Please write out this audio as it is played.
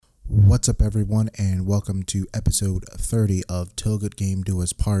What's up, everyone, and welcome to episode 30 of Till Good Game Do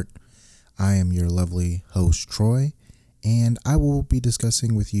Us Part. I am your lovely host, Troy, and I will be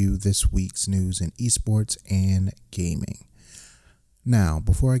discussing with you this week's news in esports and gaming. Now,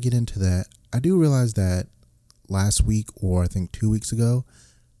 before I get into that, I do realize that last week, or I think 2 weeks ago,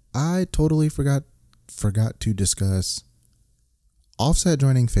 I totally forgot to discuss Offset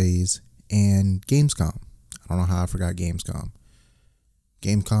joining FaZe and Gamescom. I don't know how I forgot Gamescom.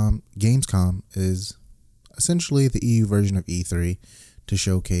 Gamescom is essentially the EU version of E3 to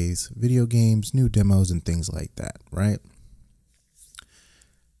showcase video games, new demos, and things like that, right?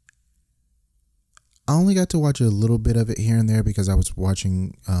 I only got to watch a little bit of it here and there because I was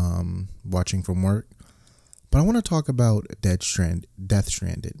watching from work. But I want to talk about Death Stranded.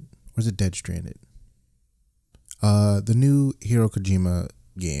 Or is it Dead Stranded? The new Hideo Kojima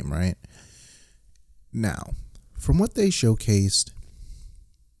game, right? Now, from what they showcased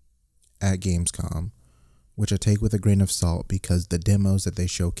at Gamescom, which I take with a grain of salt because the demos that they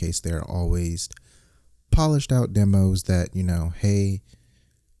showcase there are always polished out demos that, hey,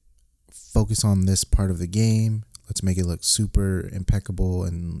 focus on this part of the game. Let's make it look super impeccable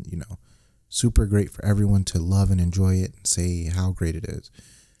and, super great for everyone to love and enjoy it and say how great it is.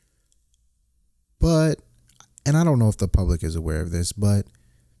 But, and I don't know if the public is aware of this, but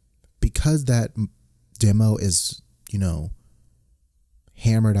because that demo is,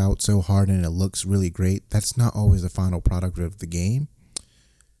 hammered out so hard and it looks really great, that's not always the final product of the game.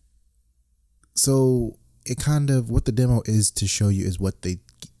 So it kind of, what the demo is to show you is what they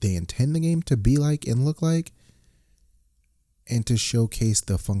intend the game to be like and look like, and to showcase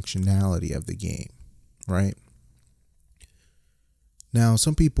the functionality of the game, right? Now,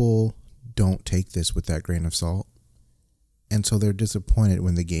 some people don't take this with that grain of salt, and so they're disappointed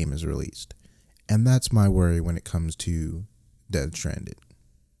when the game is released. And that's my worry when it comes to Death Stranded.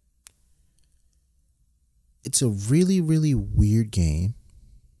 It's a really, really weird game,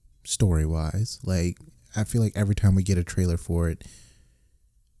 story-wise. Like, I feel like every time we get a trailer for it,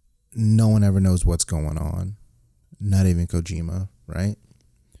 no one ever knows what's going on. Not even Kojima, right?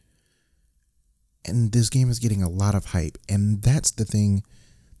 And this game is getting a lot of hype, and that's the thing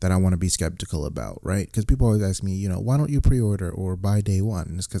that I want to be skeptical about, right? Because people always ask me, why don't you pre-order or buy day one?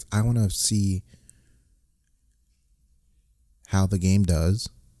 And it's because I want to see how the game does,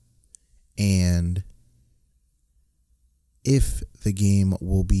 and if the game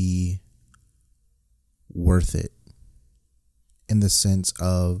will be worth it in the sense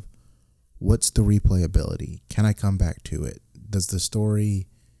of what's the replayability? Can I come back to it? Does the story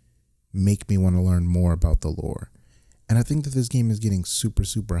make me want to learn more about the lore? And I think that this game is getting super,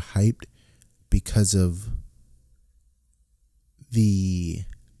 super hyped because of the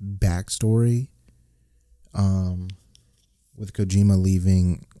backstory with Kojima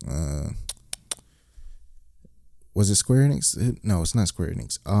leaving. Was it Square Enix? No, it's not Square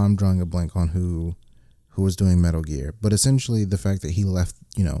Enix. I'm drawing a blank on who was doing Metal Gear. But essentially the fact that he left,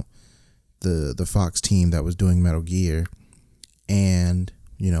 the Fox team that was doing Metal Gear and,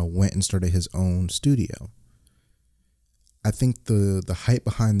 went and started his own studio. I think the hype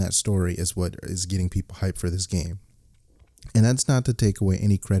behind that story is what is getting people hyped for this game. And that's not to take away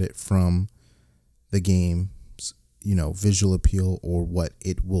any credit from the game's, visual appeal or what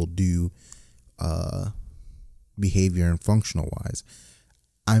it will do behavior and functional wise.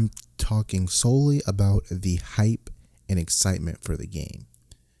 I'm talking solely about the hype and excitement for the game.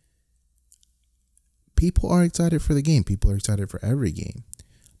 People are excited for the game. People are excited for every game.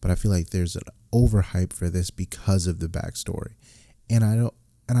 But I feel like there's an overhype for this because of the backstory. And I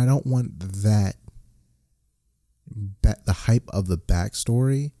don't want that the hype of the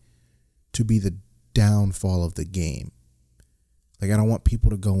backstory to be the downfall of the game. Like, I don't want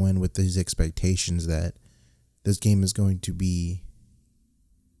people to go in with these expectations that this game is going to be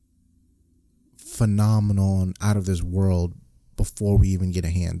phenomenal and out of this world before we even get a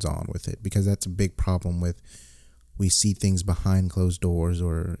hands-on with it, because that's a big problem with, we see things behind closed doors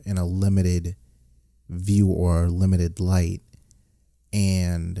or in a limited view or limited light,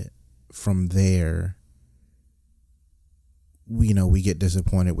 and from there we get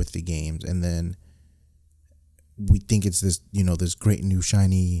disappointed with the games, and then we think it's this this great new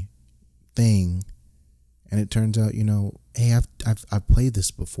shiny thing, and it turns out hey, I've played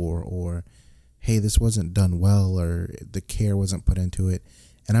this before, or hey, this wasn't done well, or the care wasn't put into it,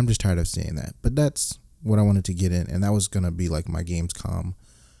 and I'm just tired of seeing that. But that's what I wanted to get in, and that was gonna be like my Gamescom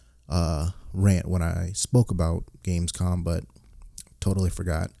rant when I spoke about Gamescom, but totally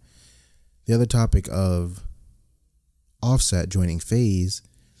forgot. The other topic of Offset joining FaZe,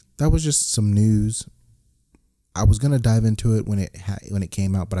 that was just some news I was gonna dive into it when it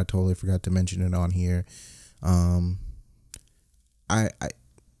came out, but I totally forgot to mention it on here. Um, I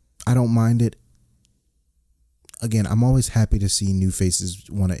I I don't mind it. Again, I'm always happy to see new faces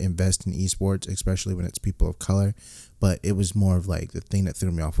want to invest in esports, especially when it's people of color. But it was more of like the thing that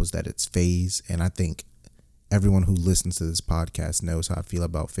threw me off was that it's FaZe, and I think everyone who listens to this podcast knows how I feel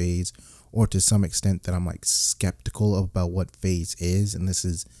about FaZe, or to some extent that I'm like skeptical about what FaZe is. And this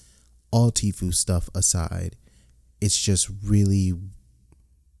is all Tfue stuff aside. It's just really,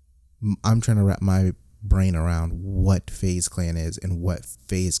 I'm trying to wrap my brain around what FaZe Clan is and what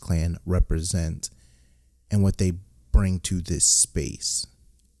FaZe Clan represents and what they bring to this space.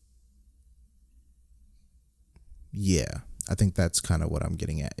 Yeah, I think that's kind of what I'm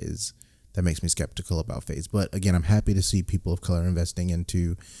getting at, is that makes me skeptical about FaZe. But again, I'm happy to see people of color investing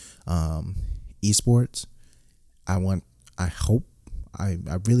into esports. I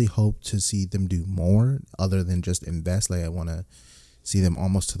really hope to see them do more other than just invest. Like, I want to see them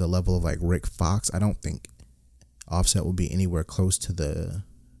almost to the level of like Rick Fox. I don't think Offset will be anywhere close to the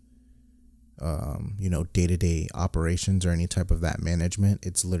day-to-day operations or any type of that management.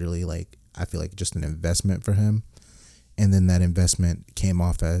 It's literally like, I feel like just an investment for him. And then that investment came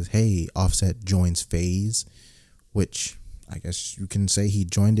off as, hey, Offset joins FaZe, which I guess you can say he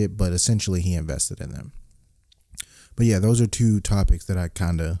joined it, but essentially he invested in them. But yeah, those are two topics that I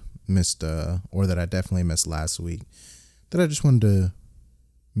kind of missed, or that I definitely missed last week, that I just wanted to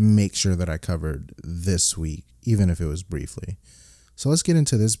make sure that I covered this week, even if it was briefly. So let's get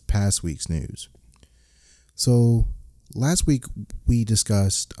into this past week's news. So last week we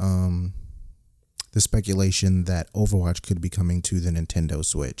discussed the speculation that Overwatch could be coming to the Nintendo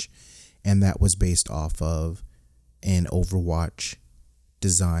Switch, and that was based off of an Overwatch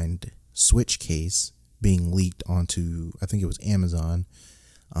designed Switch case being leaked onto, I think it was Amazon,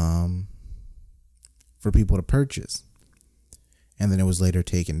 for people to purchase. And then it was later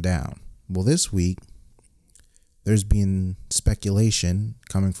taken down. Well, this week, there's been speculation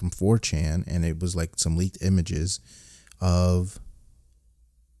coming from 4chan, and it was like some leaked images of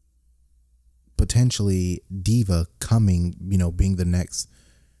potentially D.Va coming, being the next,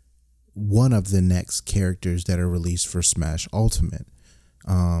 one of the next characters that are released for Smash Ultimate.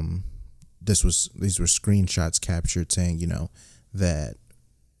 These were screenshots captured saying, that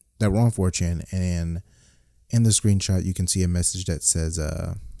were on 4chan, and in the screenshot you can see a message that says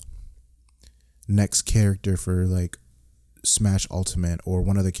next character for like Smash Ultimate, or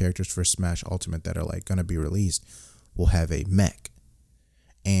one of the characters for Smash Ultimate that are like going to be released will have a mech.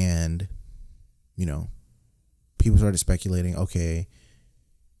 And people started speculating, okay,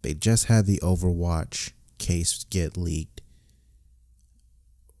 they just had the Overwatch case get leaked,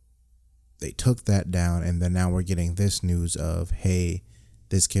 they took that down, and then now we're getting this news of, hey,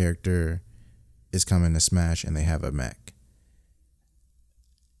 this character is coming to Smash and they have a mech.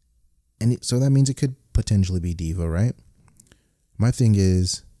 And so that means it could potentially be D.Va, right? My thing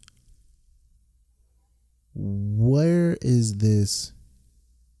is, where is this,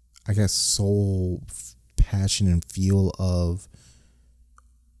 I guess, soul, passion, and feel of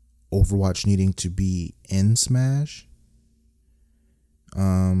Overwatch needing to be in Smash?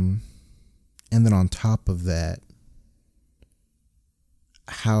 And then on top of that,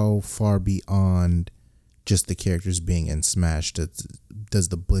 how far beyond just the characters being in Smash does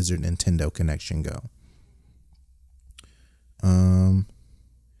the Blizzard Nintendo connection go?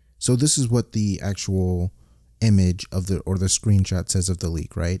 So this is what the actual image of the screenshot says of the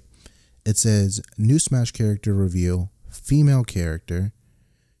leak, right? It says, new Smash character reveal, female character.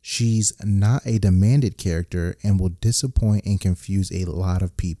 She's not a demanded character and will disappoint and confuse a lot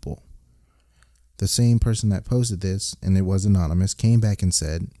of people. The same person that posted this, and it was anonymous, came back and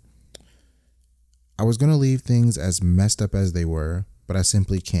said, I was going to leave things as messed up as they were, but I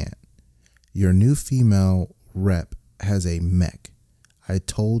simply can't. Your new female rep has a mech. I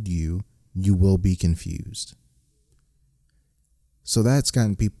told you, you will be confused. So that's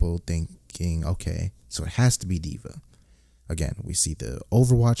gotten people thinking, okay, so it has to be D.Va. Again, we see the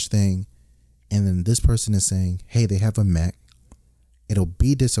Overwatch thing, and then this person is saying, hey, they have a mech. It'll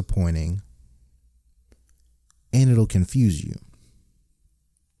be disappointing, and it'll confuse you.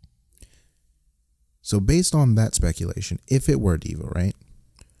 So based on that speculation, if it were D.Va, right,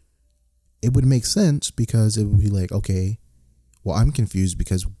 it would make sense, because it would be like, okay, well, I'm confused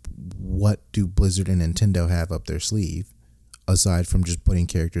because what do Blizzard and Nintendo have up their sleeve aside from just putting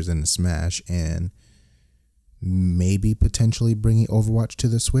characters in the Smash and maybe potentially bringing Overwatch to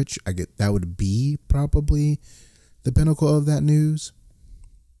the Switch? I get that would be probably the pinnacle of that news,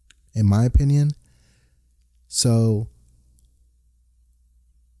 in my opinion. So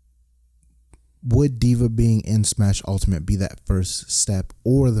would Diva being in Smash Ultimate be that first step,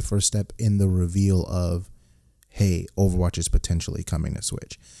 or the first step in the reveal of, hey, Overwatch is potentially coming to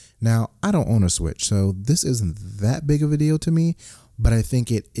Switch? Now, I don't own a Switch, so this isn't that big of a deal to me, but I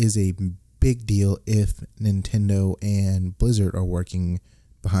think it is a big deal if Nintendo and Blizzard are working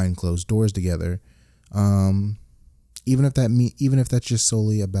behind closed doors together. Even if that's just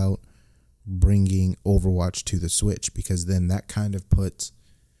solely about bringing Overwatch to the Switch, because then that kind of puts,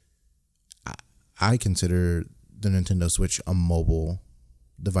 I consider the Nintendo Switch a mobile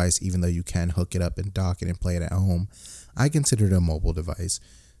device, even though you can hook it up and dock it and play it at home. I consider it a mobile device.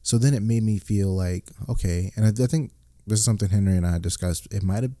 So then it made me feel like, okay, and I think this is something Henry and I discussed. It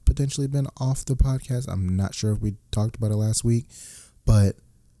might have potentially been off the podcast. I'm not sure if we talked about it last week, but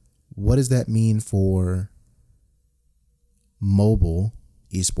what does that mean for mobile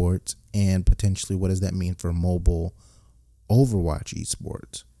esports, and potentially what does that mean for mobile Overwatch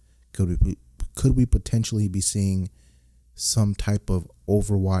esports? Could we potentially be seeing some type of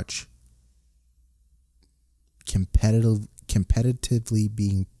Overwatch competitively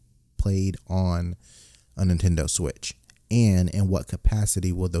being played on a Nintendo Switch? And in what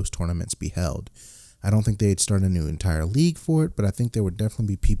capacity will those tournaments be held? I don't think they'd start a new entire league for it, but I think there would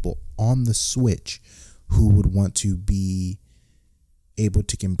definitely be people on the Switch who would want to be able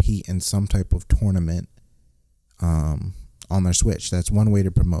to compete in some type of tournament on their Switch. That's one way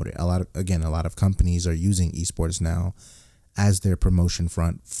to promote it. A lot of companies are using esports now as their promotion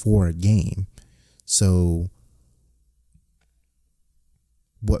front for a game. So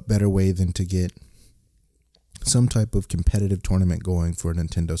what better way than to get some type of competitive tournament going for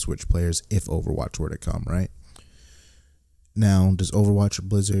Nintendo Switch players if Overwatch were to come, right? Now, does Overwatch,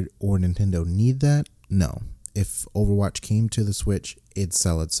 Blizzard, or Nintendo need that? No. If Overwatch came to the Switch, it'd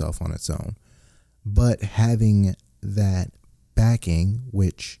sell itself on its own. But having that backing,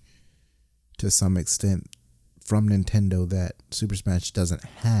 which to some extent from Nintendo that Super Smash doesn't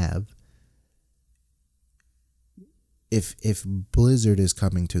have, if Blizzard is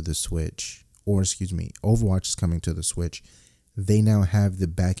coming to the Switch, Overwatch is coming to the Switch, they now have the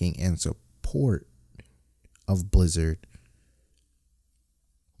backing and support of Blizzard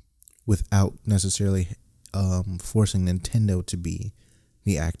without necessarily forcing Nintendo to be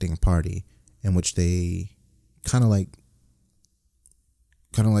the acting party, in which they kind of like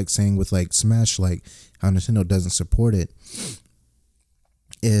saying with like Smash, like how Nintendo doesn't support it.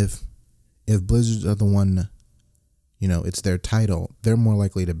 If Blizzard are the one, it's their title, they're more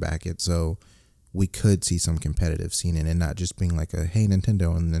likely to back it. So we could see some competitive scene in it, and not just being like a, hey,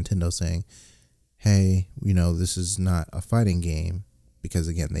 Nintendo, and Nintendo saying, hey, this is not a fighting game, because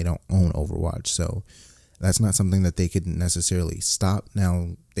again, they don't own Overwatch. So that's not something that they could necessarily stop.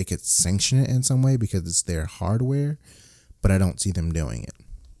 Now, they could sanction it in some way because it's their hardware, but I don't see them doing it.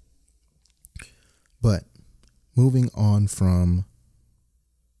 But moving on from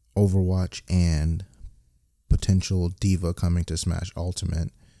Overwatch and potential Diva coming to Smash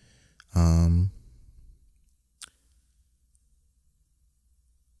Ultimate,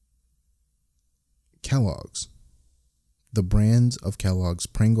 Kellogg's. The brands of Kellogg's,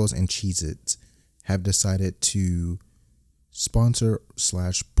 Pringles, and Cheez-Its have decided to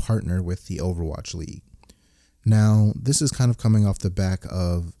sponsor/partner with the Overwatch League. Now, this is kind of coming off the back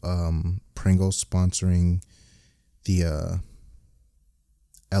of Pringles sponsoring the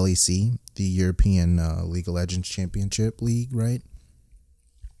LEC, the European League of Legends Championship League, right?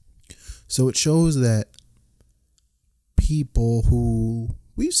 So it shows that people who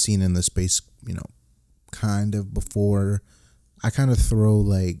we've seen in the space, kind of before, I kind of throw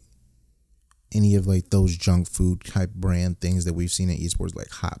like any of like those junk food type brand things that we've seen in esports, like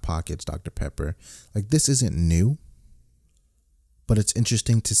Hot Pockets, Dr. Pepper. Like, this isn't new, but it's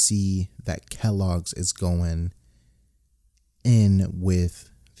interesting to see that Kellogg's is going in with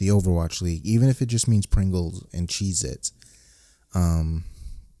the Overwatch League, even if it just means Pringles and Cheez-Its,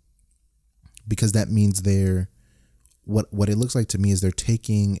 because that means they're what it looks like to me is they're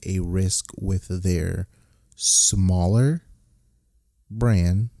taking a risk with their smaller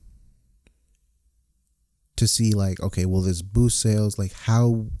brand to see, like, okay, will this boost sales? Like,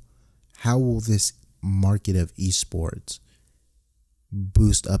 how will this market of esports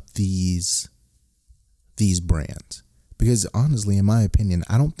boost up these brands? Because honestly, in my opinion,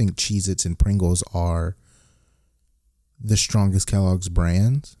 I don't think Cheez-Its and Pringles are the strongest Kellogg's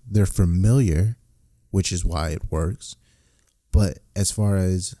brands. They're familiar, which is why it works. But as far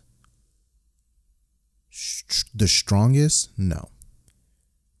as the strongest, no.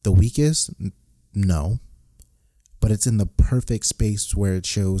 The weakest, no. But it's in the perfect space where it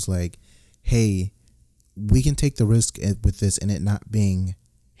shows like, hey, we can take the risk with this and it not being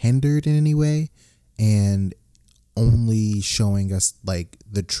hindered in any way, and only showing us like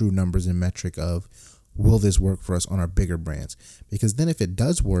the true numbers and metric of, will this work for us on our bigger brands? Because then if it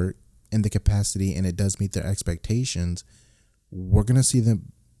does work in the capacity and it does meet their expectations, we're going to see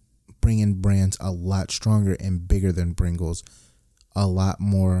them bring in brands a lot stronger and bigger than Pringles, a lot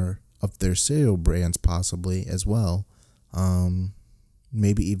more of their cereal brands possibly as well.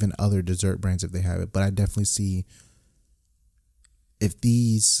 Maybe even other dessert brands if they have it. But I definitely see if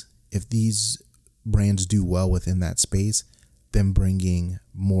these brands do well within that space, them bringing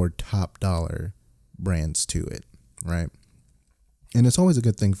more top dollar brands to it, right? And it's always a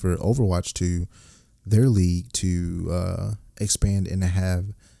good thing for Overwatch to their league to expand and to have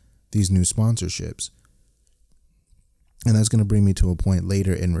these new sponsorships. And that's going to bring me to a point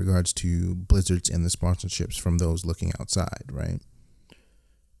later in regards to Blizzard's and the sponsorships from those looking outside, right?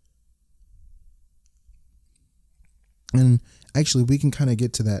 And actually, we can kind of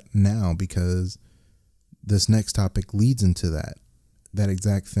get to that now because this next topic leads into that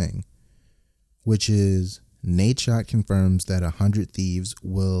exact thing, which is Nadeshot confirms that 100 Thieves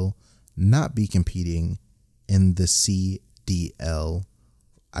will not be competing in the CDL,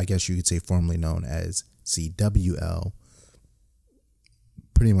 I guess you could say formerly known as CWL,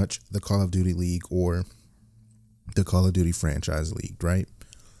 pretty much the Call of Duty League or the Call of Duty Franchise League, right?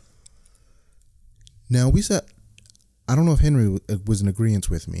 Now, we said, I don't know if Henry was in agreement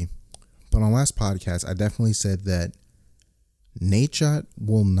with me, but on last podcast, I definitely said that Nadeshot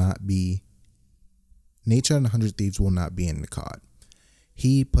and 100 Thieves will not be in the COD.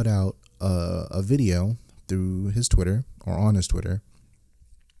 He put out a video through his Twitter or on his Twitter,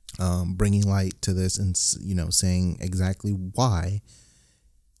 bringing light to this and, saying exactly why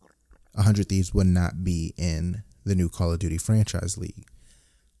 100 Thieves would not be in the new Call of Duty Franchise League.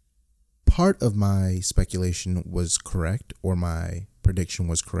 Part of my speculation was correct, or my prediction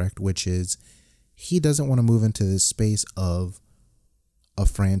was correct, which is he doesn't want to move into this space of a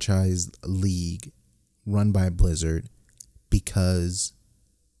franchise league run by Blizzard because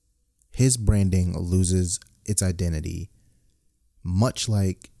his branding loses its identity, much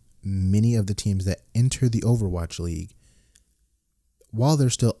like many of the teams that enter the Overwatch League. While they're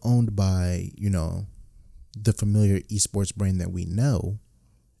still owned by, the familiar esports brand that we know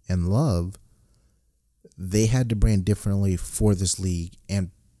and love, they had to brand differently for this league,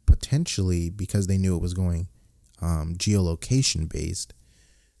 and potentially because they knew it was going geolocation based,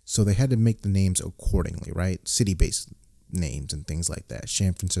 so they had to make the names accordingly, right? City based names and things like that.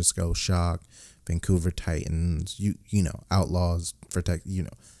 San Francisco Shock, Vancouver Titans, Outlaws for Tech,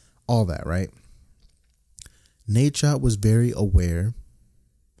 all that, right? Nadeshot was very aware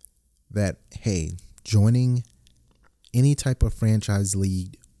that, hey, joining any type of franchise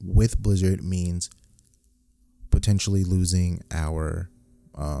league with Blizzard means potentially losing our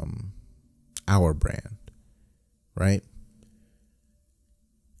brand, right?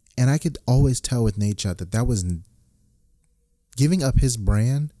 And I could always tell with Nadeshot that was giving up his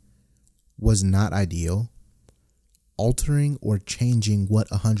brand was not ideal. Altering or changing what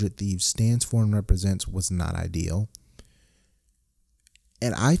 100 Thieves stands for and represents was not ideal.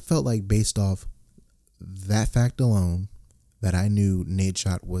 And I felt like based off that fact alone, that I knew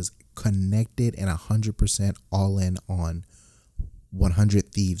Nadeshot was connected and 100% all in on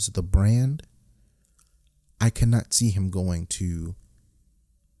 100 Thieves, the brand. I could not see him going to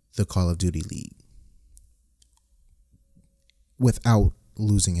the Call of Duty League without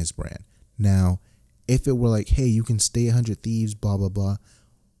losing his brand. Now, if it were like, hey, you can stay 100 Thieves, blah, blah, blah,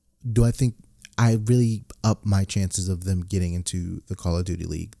 do I think I really up my chances of them getting into the Call of Duty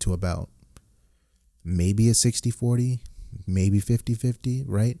League to about maybe a 60-40, maybe 50-50,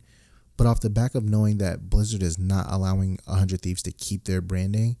 right? But off the back of knowing that Blizzard is not allowing 100 Thieves to keep their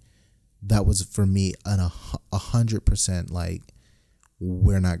branding, that was for me an 100% like,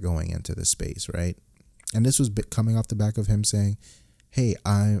 we're not going into this space, right? And this was coming off the back of him saying, hey,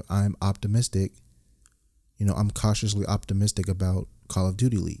 I'm optimistic. I'm cautiously optimistic about Call of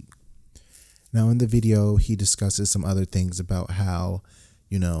Duty League. Now, in the video, he discusses some other things about how,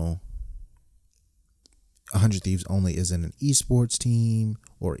 100 Thieves only isn't an esports team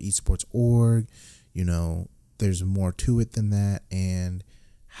or esports org. There's more to it than that, and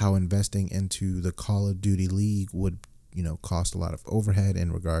how investing into the Call of Duty League would, cost a lot of overhead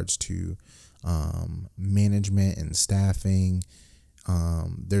in regards to management and staffing.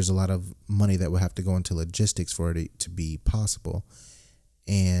 There's a lot of money that would have to go into logistics for it to be possible.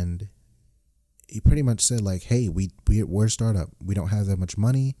 And he pretty much said like, hey, we're a startup. We don't have that much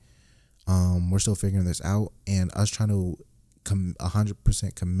money. We're still figuring this out, and us trying to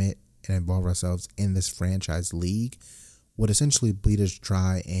 100% commit and involve ourselves in this franchise league would essentially bleed us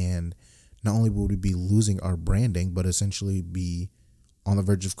dry, and not only would we be losing our branding, but essentially be on the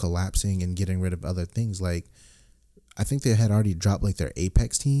verge of collapsing and getting rid of other things. Like, I think they had already dropped like their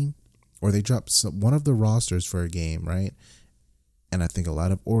Apex team, or they dropped one of the rosters for a game, right? And I think a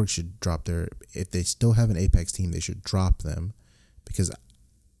lot of orgs should drop their, if they still have an Apex team, they should drop them, because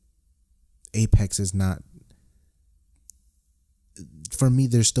Apex is not, for me,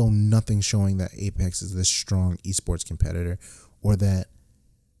 there's still nothing showing that Apex is this strong esports competitor, or that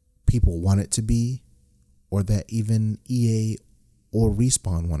people want it to be, or that even EA or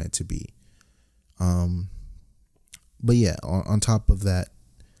Respawn want it to be. But yeah, on top of that,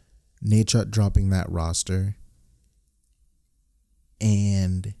 Nadeshot dropping that roster,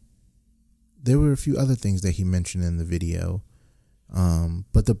 and there were a few other things that he mentioned in the video,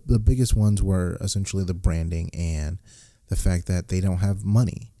 but the biggest ones were essentially the branding and the fact that they don't have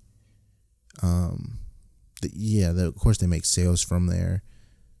money. Of course they make sales from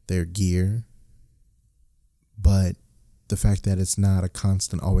their gear, but the fact that it's not a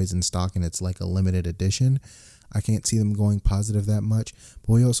constant, always in stock, and it's like a limited edition, I can't see them going positive that much.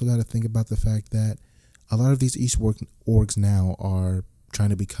 But we also got to think about the fact that a lot of these esports orgs now are trying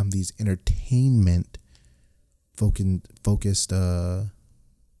to become these entertainment focused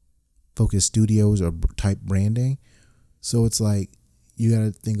studios or type branding. So it's like, you got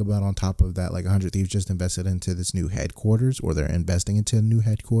to think about, on top of that, like 100 Thieves just invested into this new headquarters, or they're investing into a new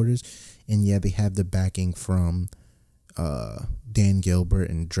headquarters. And yeah, they have the backing from Dan Gilbert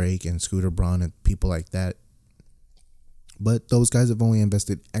and Drake and Scooter Braun and people like that. But those guys have only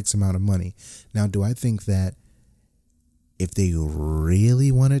invested X amount of money. Now, do I think that if they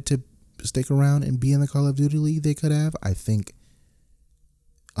really wanted to stick around and be in the Call of Duty League, they could have? I think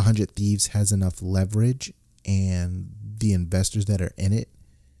 100 Thieves has enough leverage, and the investors that are in it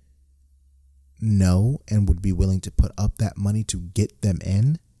know and would be willing to put up that money to get them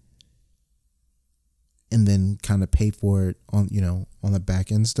in, and then kind of pay for it on the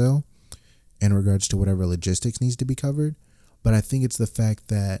back end still, in regards to whatever logistics needs to be covered. But I think it's the fact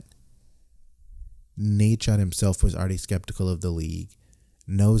that Nadeshot himself was already skeptical of the league,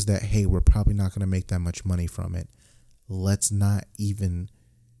 knows that, hey, we're probably not going to make that much money from it. Let's not even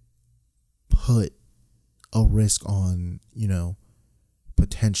put a risk on,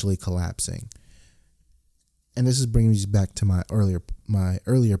 potentially collapsing. And this is bringing me back to my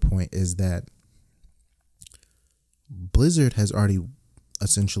earlier point, is that Blizzard has already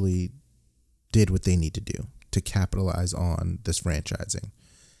essentially did what they need to do to capitalize on this franchising.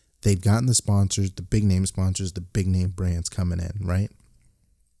 They've gotten the sponsors, the big name sponsors, the big name brands coming in, right?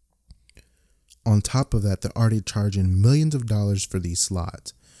 On top of that, they're already charging millions of dollars for these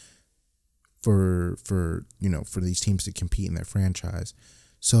slots, for these teams to compete in their franchise.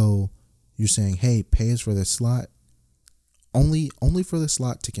 So you're saying, hey, pay us for this slot, only for the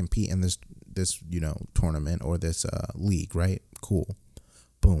slot to compete in this tournament or this league, right? Cool.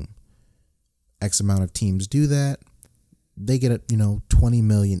 Boom. X amount of teams do that. They get 20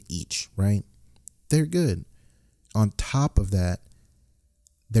 million each, right? They're good. On top of that,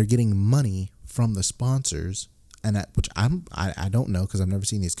 they're getting money from the sponsors, and which I don't know, because I've never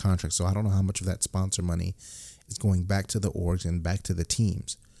seen these contracts, so I don't know how much of that sponsor money is going back to the orgs and back to the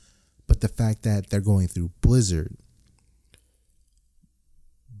teams. But the fact that they're going through Blizzard,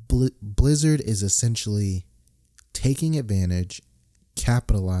 Blizzard is essentially taking advantage,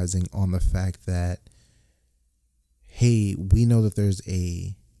 capitalizing on the fact that, hey, we know that there's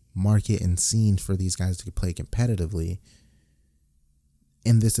a market and scene for these guys to play competitively,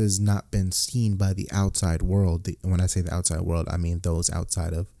 and this has not been seen by the outside world. When I say the outside world, I mean those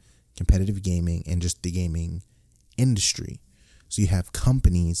outside of competitive gaming and just the gaming industry. So you have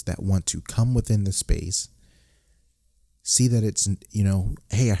companies that want to come within the space, see that it's,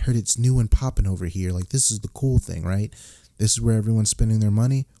 hey, I heard it's new and popping over here. Like, this is the cool thing, right? This is where everyone's spending their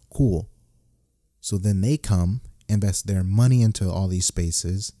money. Cool. So then they come, invest their money into all these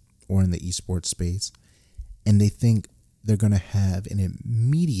spaces, or in the esports space, and they think they're going to have an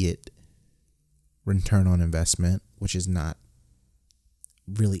immediate return on investment, which is not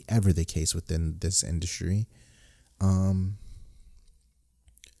really ever the case within this industry. And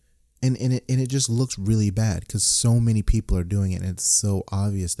it just looks really bad, because so many people are doing it, and it's so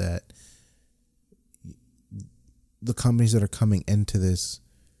obvious that the companies that are coming into this,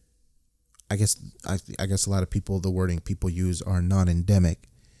 I guess a lot of people, the wording people use are non-endemic.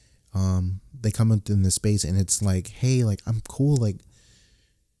 They come into this space, and it's like, hey, like, I'm cool, like,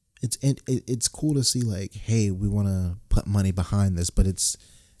 it's cool to see, like, hey, we want to put money behind this, but it's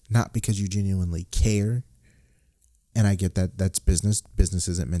not because you genuinely care And I get that that's business. Business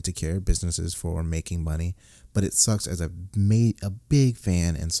isn't meant to care. Business is for making money. But it sucks as a big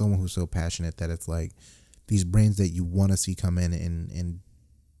fan and someone who's so passionate that it's like these brands that you want to see come in and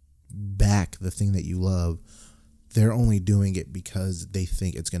back the thing that you love, they're only doing it because they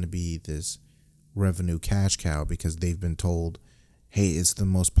think it's going to be this revenue cash cow because they've been told, hey, it's the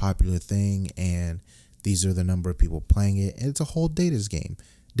most popular thing and these are the number of people playing it. And it's a whole data game,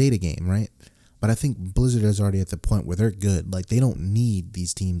 right? But I think Blizzard is already at the point where they're good. Like, they don't need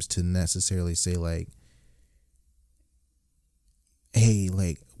these teams to necessarily say, like, hey,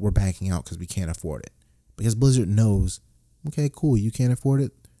 like, we're backing out because we can't afford it. Because Blizzard knows, okay, cool, you can't afford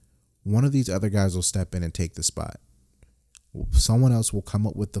it. One of these other guys will step in and take the spot. Someone else will come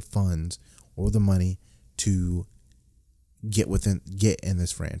up with the funds or the money to get in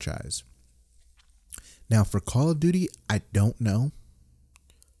this franchise. Now, for Call of Duty, I don't know.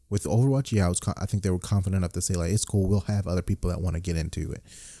 With Overwatch, yeah, I think they were confident enough to say, like, it's cool, we'll have other people that want to get into it.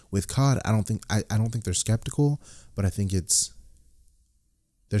 With COD, I don't think they're skeptical, but I think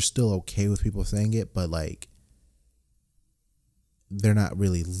they're still okay with people saying it, but like they're not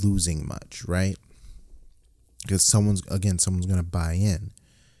really losing much, right? Because someone's going to buy in.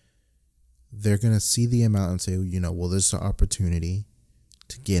 They're going to see the amount and say, well, this is an opportunity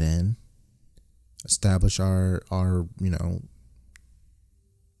to get in, establish our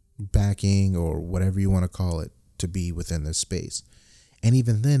backing or whatever you want to call it to be within this space. And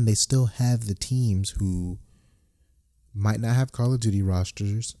even then, they still have the teams who might not have Call of Duty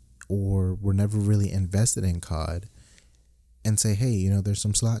rosters or were never really invested in COD and say, hey, there's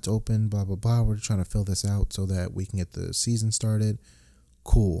some slots open, blah, blah, blah. We're trying to fill this out so that we can get the season started.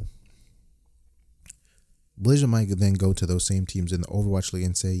 Cool. Blizzard might then go to those same teams in the Overwatch League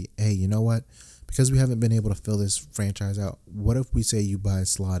and say, hey, you know what? Because we haven't been able to fill this franchise out, what if we say you buy a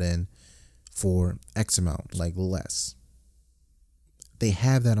slot in for X amount, like less? They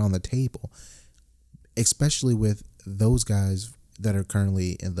have that on the table, especially with those guys that are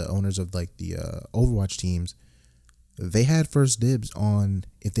currently in the owners of like the Overwatch teams. They had first dibs on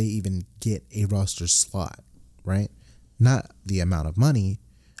if they even get a roster slot, right? Not the amount of money.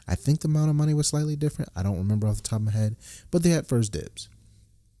 I think the amount of money was slightly different. I don't remember off the top of my head, but they had first dibs.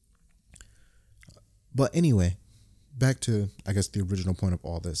 But anyway, back to, I guess, the original point of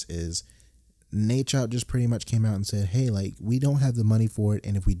all this is Nate Chop just pretty much came out and said, hey, like, we don't have the money for it,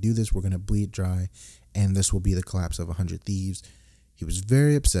 and if we do this, we're going to bleed dry, and this will be the collapse of 100 Thieves. He was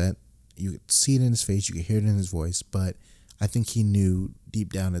very upset. You could see it in his face. You could hear it in his voice, but I think he knew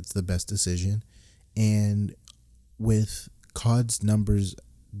deep down it's the best decision. And with COD's numbers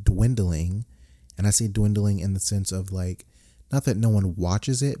dwindling, and I say dwindling in the sense of, like, not that no one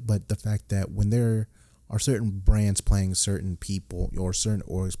watches it, but the fact that when there are certain brands playing certain people or certain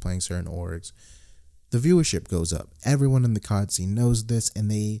orgs playing certain orgs, the viewership goes up. Everyone in the COD scene knows this, and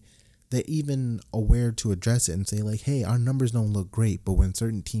they're even aware to address it and say, like, hey, our numbers don't look great, but when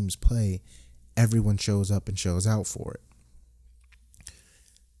certain teams play, everyone shows up and shows out for it.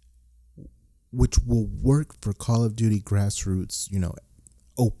 Which will work for Call of Duty Grassroots,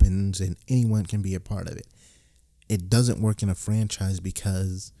 opens, and anyone can be a part of it. It doesn't work in a franchise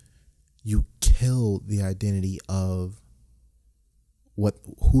because you kill the identity of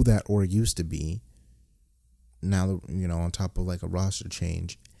who that org used to be. Now, on top of like a roster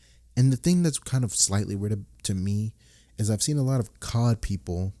change. And the thing that's kind of slightly weird to me is I've seen a lot of COD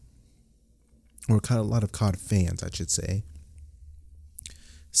people, or a lot of COD fans, I should say,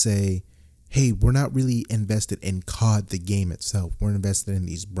 hey, we're not really invested in COD, the game itself. We're invested in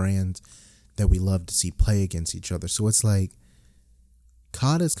these brands that we love to see play against each other. So it's like,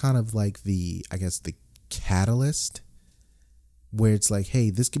 COD is kind of like the catalyst where it's like, hey,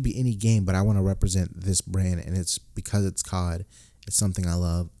 this could be any game, but I want to represent this brand, and it's because it's COD. It's something I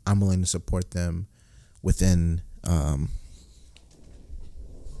love. I'm willing to support them within. I'm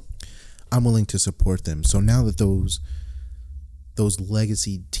willing to support them. So now that those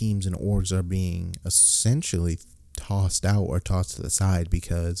legacy teams and orgs are being essentially tossed out or tossed to the side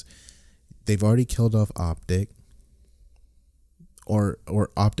because they've already killed off Optic, or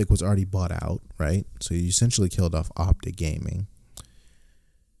Optic was already bought out, right? So you essentially killed off Optic Gaming.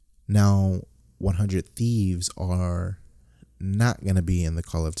 Now 100 Thieves are not going to be in the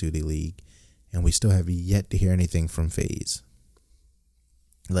Call of Duty League, and we still have yet to hear anything from FaZe.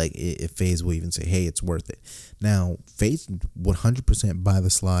 Like, if FaZe will even say, hey, it's worth it. Now, FaZe would 100% buy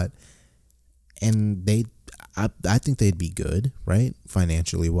the slot, and I think they'd be good, right?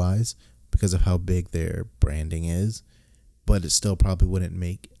 Financially wise, because of how big their branding is. But it still probably wouldn't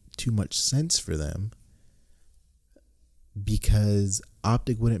make too much sense for them because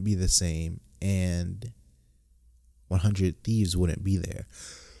Optic wouldn't be the same, and 100 Thieves wouldn't be there.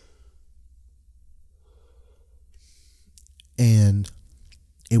 And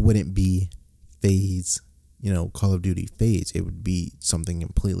it wouldn't be FaZe, Call of Duty FaZe. It would be something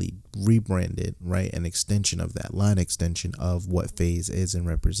completely rebranded, right? An extension of that, line extension of what FaZe is and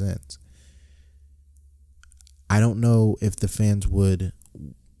represents. I don't know if the fans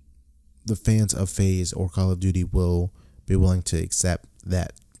of FaZe or Call of Duty will be willing to accept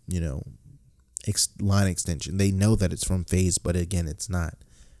that, line extension. They know that it's from FaZe, but again, it's not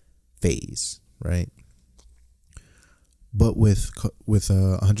FaZe, right? But with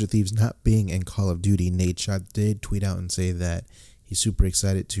 100 Thieves not being in Call of Duty, Nadeshot did tweet out and say that he's super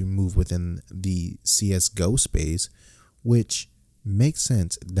excited to move within the CSGO space, which makes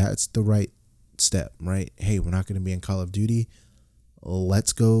sense. That's the right step, right? Hey, we're not going to be in Call of Duty.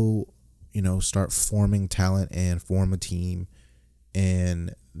 Let's go, start forming talent and form a team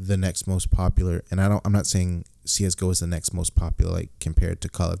in the next most popular. And I'm not saying CSGO is the next most popular, like compared to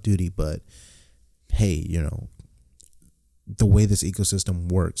Call of Duty, but hey, the way this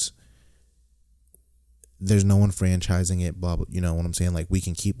ecosystem works, there's no one franchising it, blah, blah, you know what I'm saying? Like, we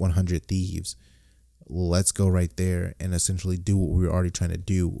can keep 100 Thieves. Let's go right there and essentially do what we were already trying to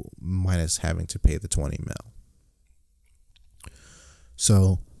do, minus having to pay the 20 mil.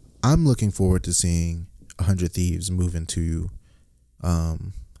 So I'm looking forward to seeing 100 Thieves move into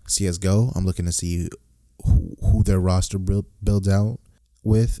CSGO. I'm looking to see who their roster builds out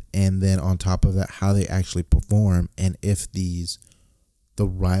with, and then on top of that, how they actually perform, and if the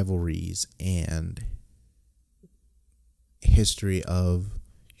rivalries and history of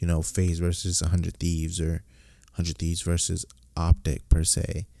FaZe versus 100 Thieves or 100 Thieves versus Optic per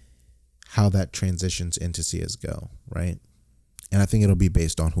se, how that transitions into CSGO, right? And I think it'll be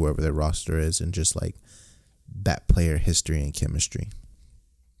based on whoever their roster is and just like that player history and chemistry.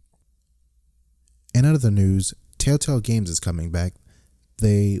 And out of the news, Telltale Games is coming back.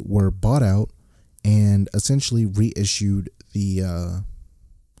 They were bought out and essentially reissued the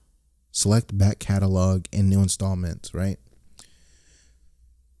select back catalog in new installments, right?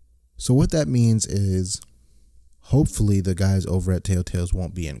 So what that means is hopefully the guys over at Telltales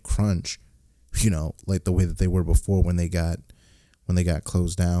won't be in crunch, like the way that they were before when they got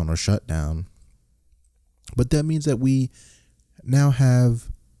closed down or shut down. But that means that we now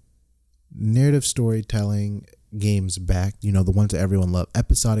have narrative storytelling games back, the ones that everyone loved,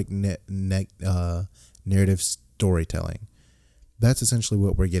 episodic narrative storytelling. That's essentially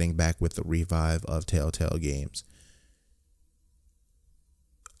what we're getting back with the revive of Telltale Games.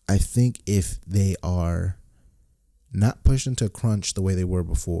 I think if they are not pushed into crunch the way they were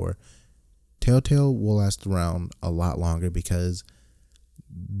before, Telltale will last around a lot longer because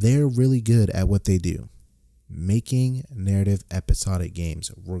they're really good at what they do. Making narrative episodic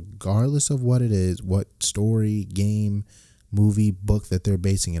games, regardless of what it is, what story, game, movie, book that they're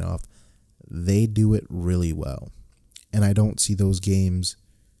basing it off, they do it really well. And I don't see those games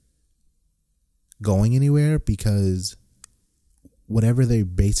going anywhere because whatever they're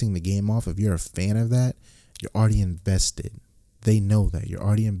basing the game off, if you're a fan of that, you're already invested. They know that you're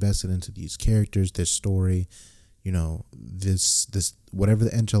already invested into these characters, this story, this whatever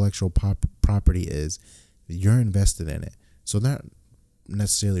the intellectual property is, you're invested in it. So not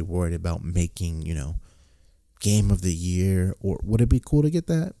necessarily worried about making, game of the year, or would it be cool to get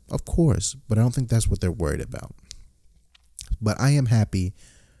that? Of course, but I don't think that's what they're worried about. But I am happy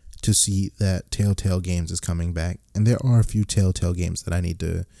to see that Telltale Games is coming back, and there are a few Telltale games that I need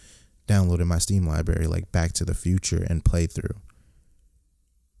to download in my Steam library, like Back to the Future, and play through.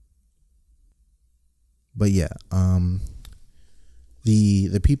 But yeah,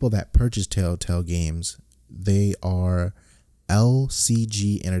 the people that purchase Telltale Games, they are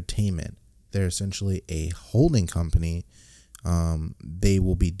LCG Entertainment. They're essentially a holding company. They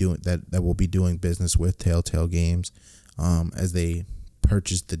will be doing that will be doing business with Telltale Games, as they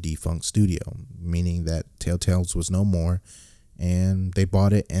purchased the defunct studio, meaning that Telltale's was no more, and they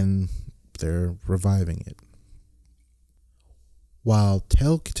bought it and they're reviving it. While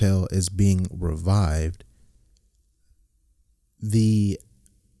Telltale is being revived, the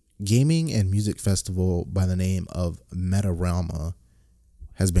gaming and music festival by the name of Metarama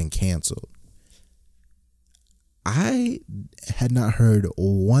has been canceled. I had not heard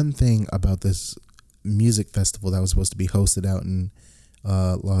one thing about this music festival that was supposed to be hosted out in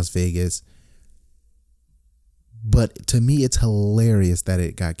Las Vegas, but to me it's hilarious that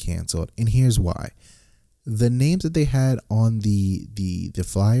it got canceled, and here's why. The names that they had on the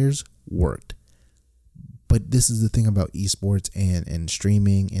flyers worked, but this is the thing about esports and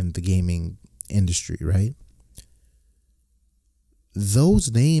streaming and the gaming industry, right?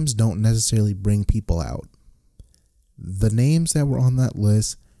 Those names don't necessarily bring people out. The names that were on that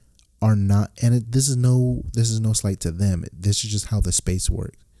list are not, and this is no slight to them. This is just how the space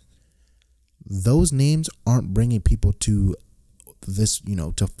works. Those names aren't bringing people to this,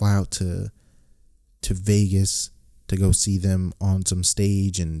 to fly out to Vegas to go see them on some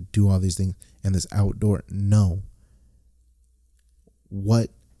stage and do all these things and this outdoor. No. What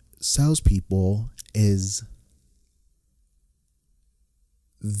sells people is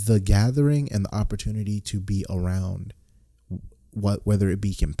the gathering and the opportunity to be around whether it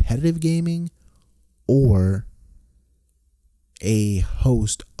be competitive gaming or a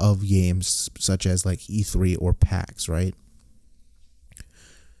host of games such as like E3 or PAX, right?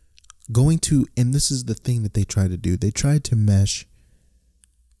 And this is the thing that they try to do. They tried to mesh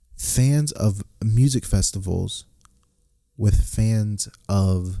fans of music festivals with fans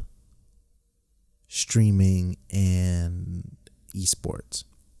of streaming and esports.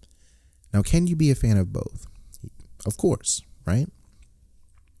 Now, can you be a fan of both? Of course, right?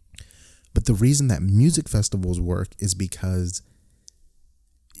 But the reason that music festivals work is because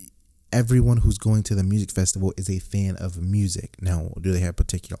everyone who's going to the music festival is a fan of music. Now, do they have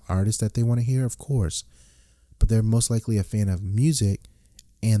particular artists that they want to hear? Of course. But they're most likely a fan of music,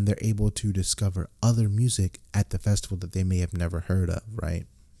 and they're able to discover other music at the festival that they may have never heard of, right?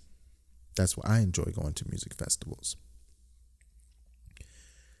 That's why I enjoy going to music festivals.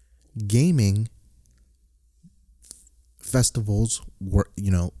 Gaming festivals were,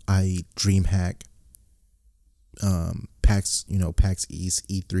 DreamHack, PAX, PAX East,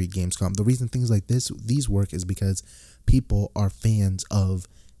 E3, Gamescom. The reason things like these work is because people are fans of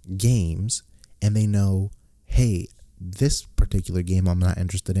games and they know, hey, this particular game I'm not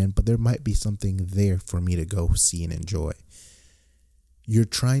interested in, but there might be something there for me to go see and enjoy. You're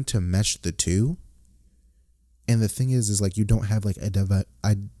trying to mesh the two. And the thing is like you don't have like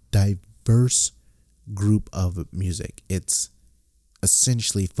a diverse group of music. It's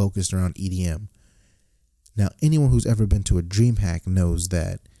essentially focused around EDM. Now, anyone who's ever been to a DreamHack knows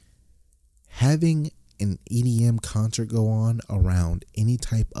that having an EDM concert go on around any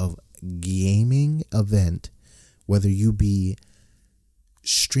type of gaming event, whether you be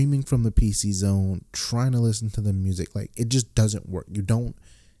streaming from the PC zone, trying to listen to the music, like it just doesn't work. You don't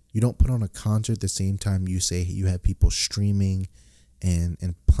put on a concert at the same time you say you have people streaming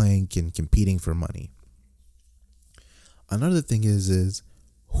and playing and competing for money. Another thing is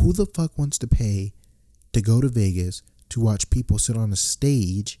who the fuck wants to pay to go to Vegas to watch people sit on a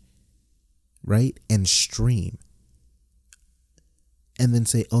stage, right, and stream, and then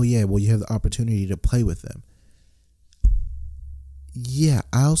say, oh yeah, well, you have the opportunity to play with them. Yeah,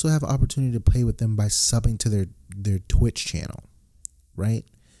 I also have an opportunity to play with them by subbing to their Twitch channel, right?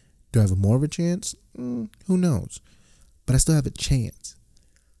 Do I have more of a chance? Who knows? But I still have a chance.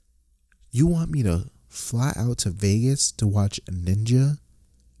 You want me to fly out to Vegas to watch a Ninja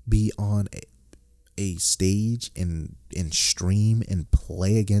be on a stage and stream and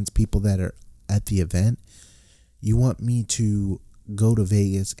play against people that are at the event? You want me to go to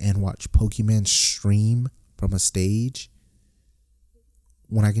Vegas and watch Pokemon stream from a stage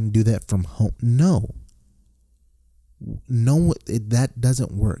when I can do that from home? No, that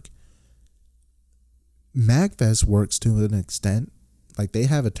doesn't work. MagFest works to an extent. Like, they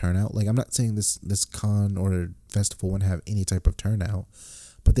have a turnout. Like, I'm not saying this con or festival wouldn't have any type of turnout,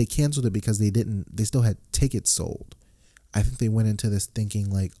 but they canceled it because they still had tickets sold. I think they went into this thinking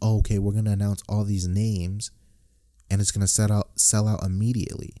like, oh, okay, we're going to announce all these names and it's going to sell out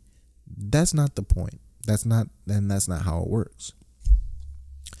immediately. That's not the point. That's not how it works.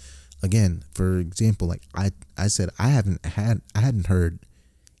 Again, for example, like I said, I hadn't heard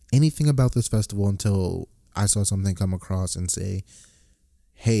anything about this festival until I saw something come across and say,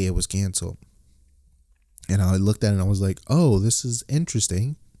 hey, it was canceled. And I looked at it and I was like, oh, this is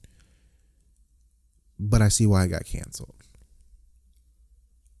interesting, but I see why it got canceled.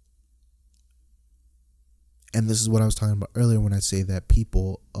 And this is what I was talking about earlier when I say that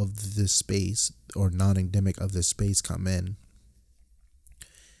people of this space or non-endemic of this space come in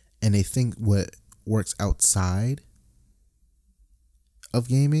and they think what works outside of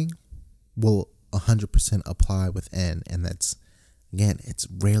gaming will 100% apply within. And that's, again, it's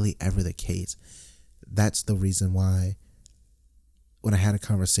rarely ever the case. That's the reason why when I had a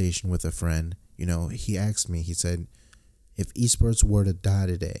conversation with a friend, he asked me, he said, if esports were to die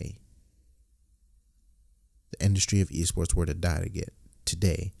today, the industry of esports were to die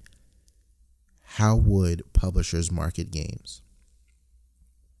today, how would publishers market games?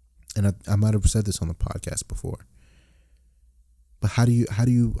 And I might have said this on the podcast before, but how do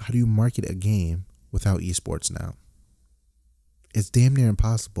you market a game without esports now? It's damn near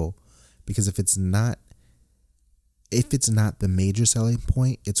impossible, because if it's not if it's not the major selling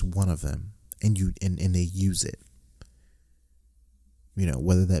point, it's one of them, and they use it.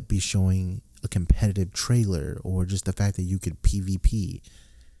 Whether that be showing a competitive trailer or just the fact that you could PvP.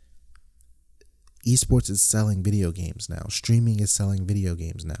 Esports is selling video games now. Streaming is selling video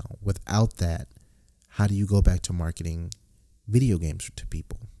games now. Without that, how do you go back to marketing video games to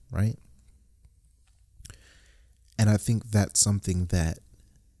people, right? And I think that's something that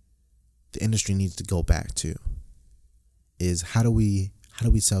the industry needs to go back to, is how do we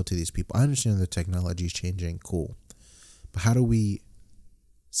sell to these people? I understand the technology is changing, cool. But how do we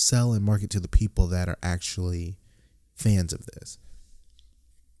sell and market to the people that are actually fans of this?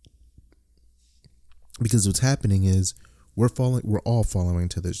 Because what's happening is we're all falling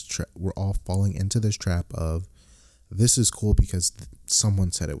into this trap of, this is cool because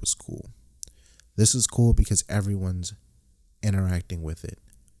someone said it was cool. This is cool because everyone's interacting with it.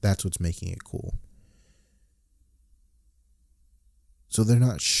 That's what's making it cool. So they're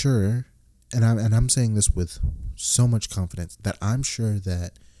not sure, and I'm saying this with so much confidence, that I'm sure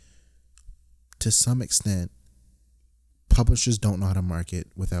that to some extent publishers don't know how to market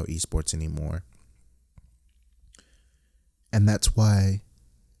without esports anymore. And that's why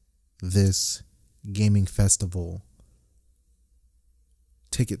this gaming festival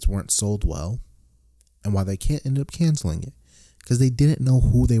tickets weren't sold well, and why they can't end up canceling it, because they didn't know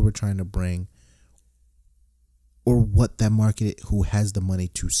who they were trying to bring, or what that market, who has the money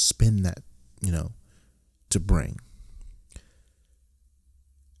to spend that, to bring.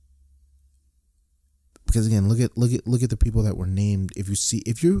 Because again, look at the people that were named. If you see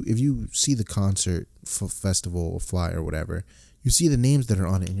the concert festival flyer or whatever, you see the names that are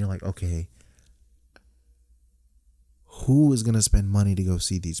on it, and you're like, okay, who is gonna spend money to go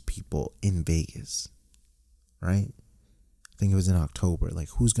see these people in Vegas, right? I think it was in October. Like,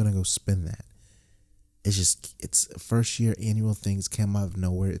 who's gonna go spend that? It's first year annual things came out of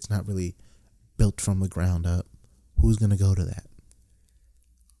nowhere. It's not really built from the ground up. Who's gonna go to that?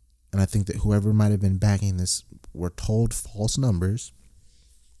 And I think that whoever might have been backing this were told false numbers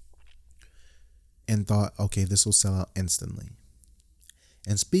and thought, okay, this will sell out instantly.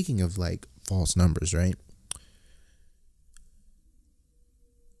 And speaking of like false numbers, right?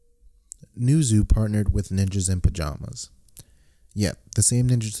 Newzoo partnered with Ninjas in Pajamas. Yeah, the same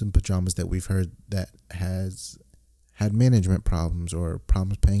Ninjas in Pajamas that we've heard that has had management problems or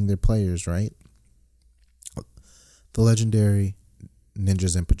problems paying their players, right? The legendary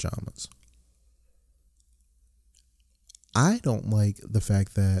Ninjas in Pajamas. I don't like the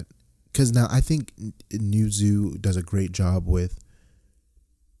fact that, because now I think Newzoo does a great job with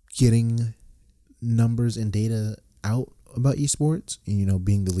getting numbers and data out about esports, and,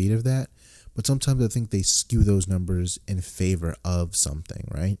 being the lead of that. But sometimes I think they skew those numbers in favor of something,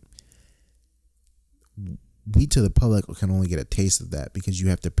 right? We, to the public, can only get a taste of that because you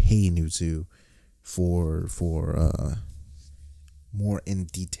have to pay Newzoo for more in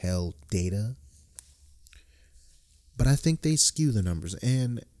detail data. But I think they skew the numbers,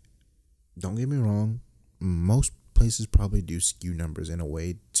 and don't get me wrong, most places probably do skew numbers in a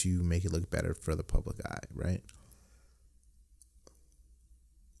way to make it look better for the public eye, right?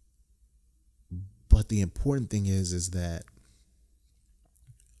 But the important thing is that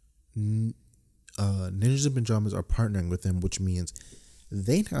Ninjas in Pajamas are partnering with them, which means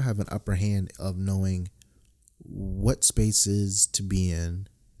they now have an upper hand of knowing what spaces to be in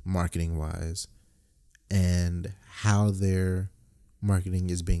marketing wise and how their marketing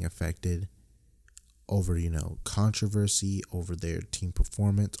is being affected over, controversy, over their team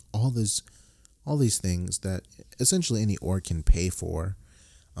performance, all these things that essentially any org can pay for.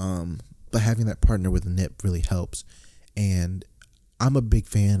 But having that partner with NIP really helps. And I'm a big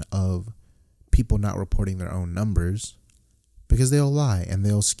fan of people not reporting their own numbers because they'll lie and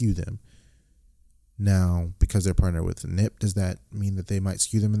they'll skew them. Now, because they're partnered with NIP, does that mean that they might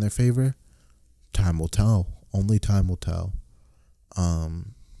skew them in their favor? Time will tell. Only time will tell.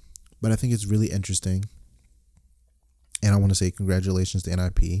 But I think it's really interesting. And I want to say congratulations to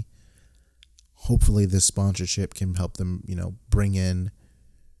NIP. Hopefully this sponsorship can help them, bring in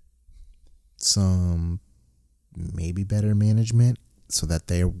some maybe better management so that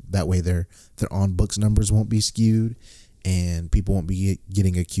that way their on books numbers won't be skewed and people won't be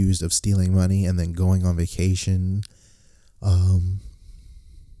getting accused of stealing money and then going on vacation.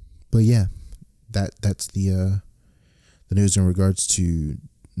 But yeah, that's the news in regards to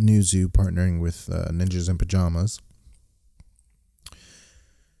Newzoo partnering with Ninjas in Pajamas.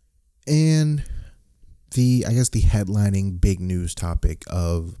 And the headlining big news topic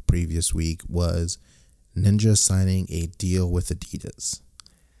of previous week was Ninja signing a deal with Adidas.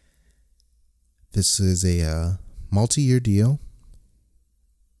 This is a multi-year deal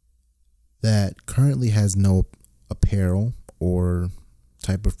that currently has no apparel or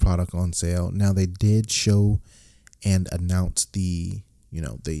type of product on sale. Now they did show and announce they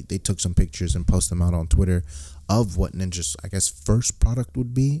took some pictures and posted them out on Twitter of what Ninja's, I guess, first product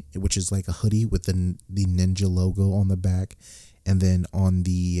would be, which is like a hoodie with the Ninja logo on the back, and then on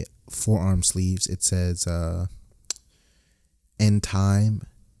the forearm sleeves it says "End Time,"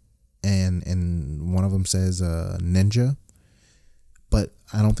 and one of them says Ninja. But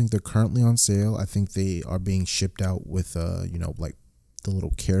I don't think they're currently on sale. I think they are being shipped out with like the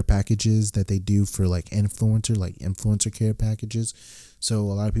little care packages that they do for like influencer care packages. So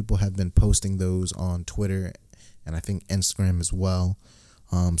a lot of people have been posting those on Twitter and I think Instagram as well.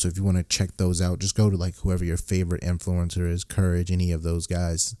 So if you want to check those out, just go to like whoever your favorite influencer is, Courage, any of those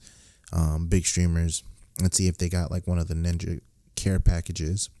guys, big streamers, and see if they got like one of the Ninja care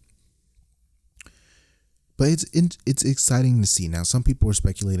packages. But it's exciting to see. Now, some people are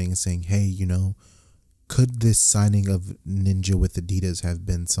speculating and saying, hey, could this signing of Ninja with Adidas have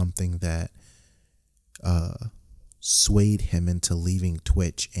been something that swayed him into leaving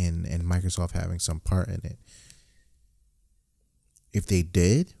Twitch and Microsoft having some part in it? If they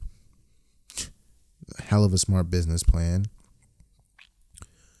did, hell of a smart business plan.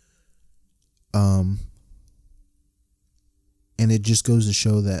 And it just goes to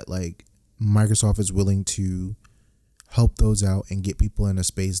show that like Microsoft is willing to help those out and get people in a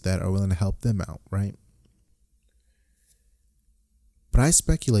space that are willing to help them out, right? But I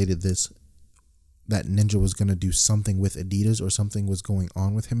speculated that Ninja was going to do something with Adidas or something was going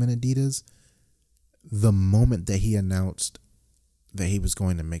on with him and Adidas the moment that he announced that he was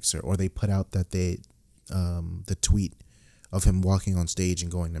going to Mixer, or they put out that the tweet of him walking on stage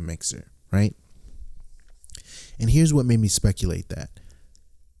and going to Mixer, right? And here's what made me speculate that.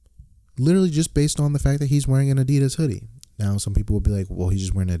 Literally just based on the fact that he's wearing an Adidas hoodie. Now, some people will be like, well, he's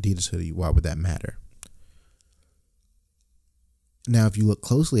just wearing an Adidas hoodie. Why would that matter? Now, if you look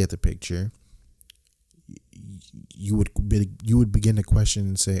closely at the picture, you would begin to question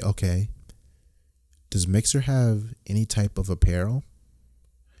and say, okay, does Mixer have any type of apparel?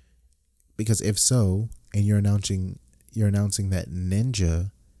 Because if so, and you're announcing that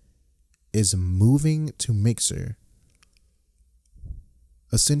Ninja is moving to Mixer,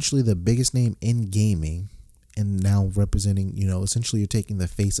 essentially the biggest name in gaming, and now representing, essentially you're taking the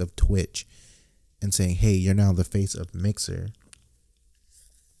face of Twitch and saying, hey, you're now the face of Mixer.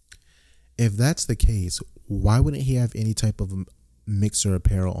 If that's the case, why wouldn't he have any type of Mixer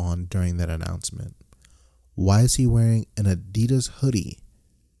apparel on during that announcement? Why is he wearing an Adidas hoodie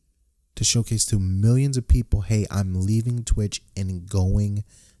to showcase to millions of people, hey, I'm leaving Twitch and going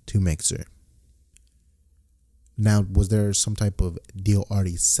to Mixer? Now, was there some type of deal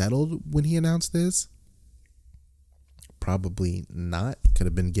already settled when he announced this? Probably not. Could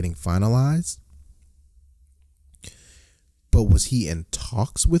have been getting finalized. But was he in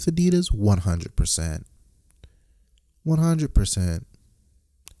talks with Adidas? 100%. 100%.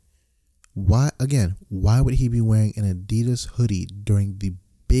 Why would he be wearing an Adidas hoodie during the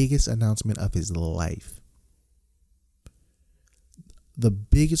biggest announcement of his life? The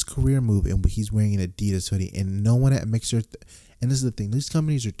biggest career move, and he's wearing an Adidas hoodie, and no one at Mixer, and this is the thing, these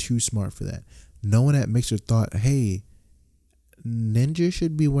companies are too smart for that. No one at Mixer thought, hey, Ninja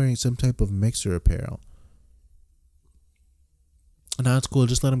should be wearing some type of Mixer apparel. No, it's cool.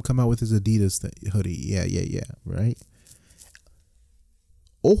 Just let him come out with his Adidas hoodie. Yeah, right?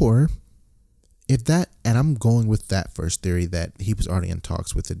 Or, if that, and I'm going with that first theory, that he was already in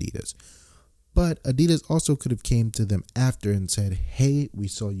talks with Adidas. But Adidas also could have came to them after and said, hey, we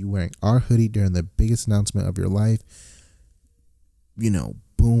saw you wearing our hoodie during the biggest announcement of your life.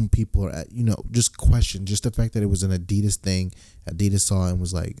 Boom, people are at, just question, just the fact that it was an Adidas thing. Adidas saw it and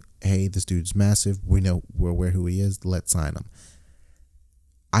was like, hey, this dude's massive. We're aware who he is. Let's sign him.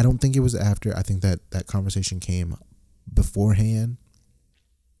 I don't think it was after. I think that conversation came beforehand.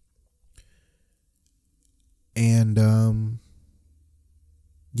 And,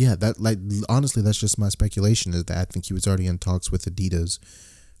 yeah, honestly, that's just my speculation, is that I think he was already in talks with Adidas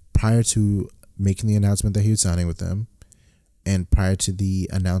prior to making the announcement that he was signing with them, and prior to the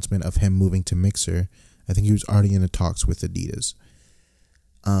announcement of him moving to Mixer. I think he was already in the talks with Adidas.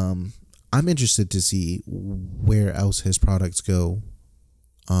 I'm interested to see where else his products go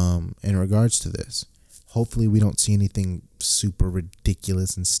in regards to this. Hopefully we don't see anything super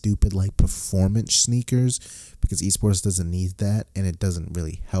ridiculous and stupid like performance sneakers, because esports doesn't need that and it doesn't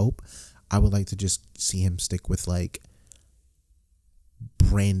really help. I would like to just see him stick with like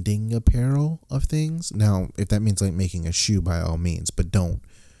branding apparel of things. Now, if that means like making a shoe, by all means, but don't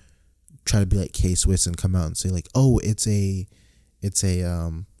try to be like K-Swiss and come out and say like, oh, it's a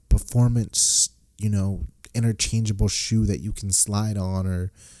performance, interchangeable shoe that you can slide on,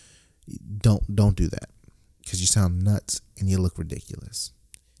 or don't do that, because you sound nuts and you look ridiculous.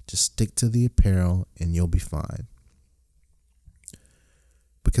 Just stick to the apparel and you'll be fine.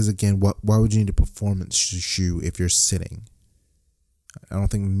 Because again, why would you need a performance shoe if you're sitting? I don't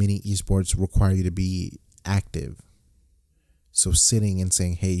think many esports require you to be active. So sitting and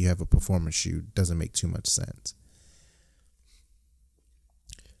saying, hey, you have a performance shoe doesn't make too much sense.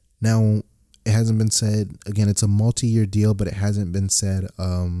 Now, it hasn't been said, again, it's a multi-year deal, but it hasn't been said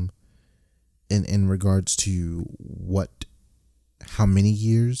in regards to how many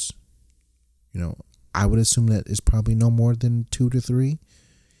years. I would assume that it's probably no more than 2 to 3,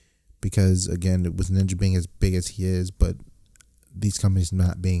 because again, with Ninja being as big as he is, but these companies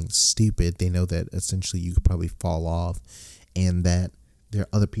not being stupid, they know that essentially you could probably fall off, and that there are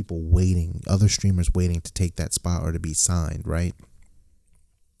other people waiting, other streamers waiting to take that spot or to be signed, right?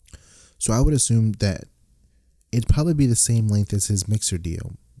 So I would assume that it'd probably be the same length as his Mixer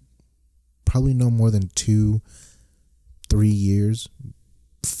deal. Probably no more than 2-3 years,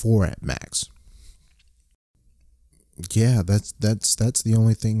 4 at max. Yeah, that's the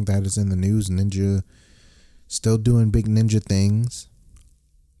only thing that is in the news. Ninja still doing big ninja things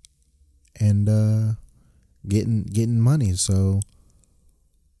and getting money. So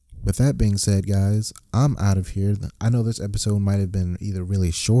with that being said, guys, I'm out of here. I know this episode might have been either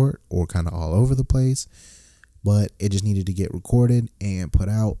really short or kind of all over the place, but it just needed to get recorded and put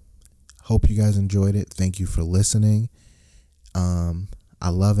out. Hope you guys enjoyed it. Thank you for listening. I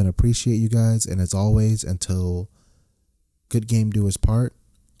love and appreciate you guys. And as always, until good game do us part,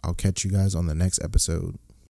 I'll catch you guys on the next episode.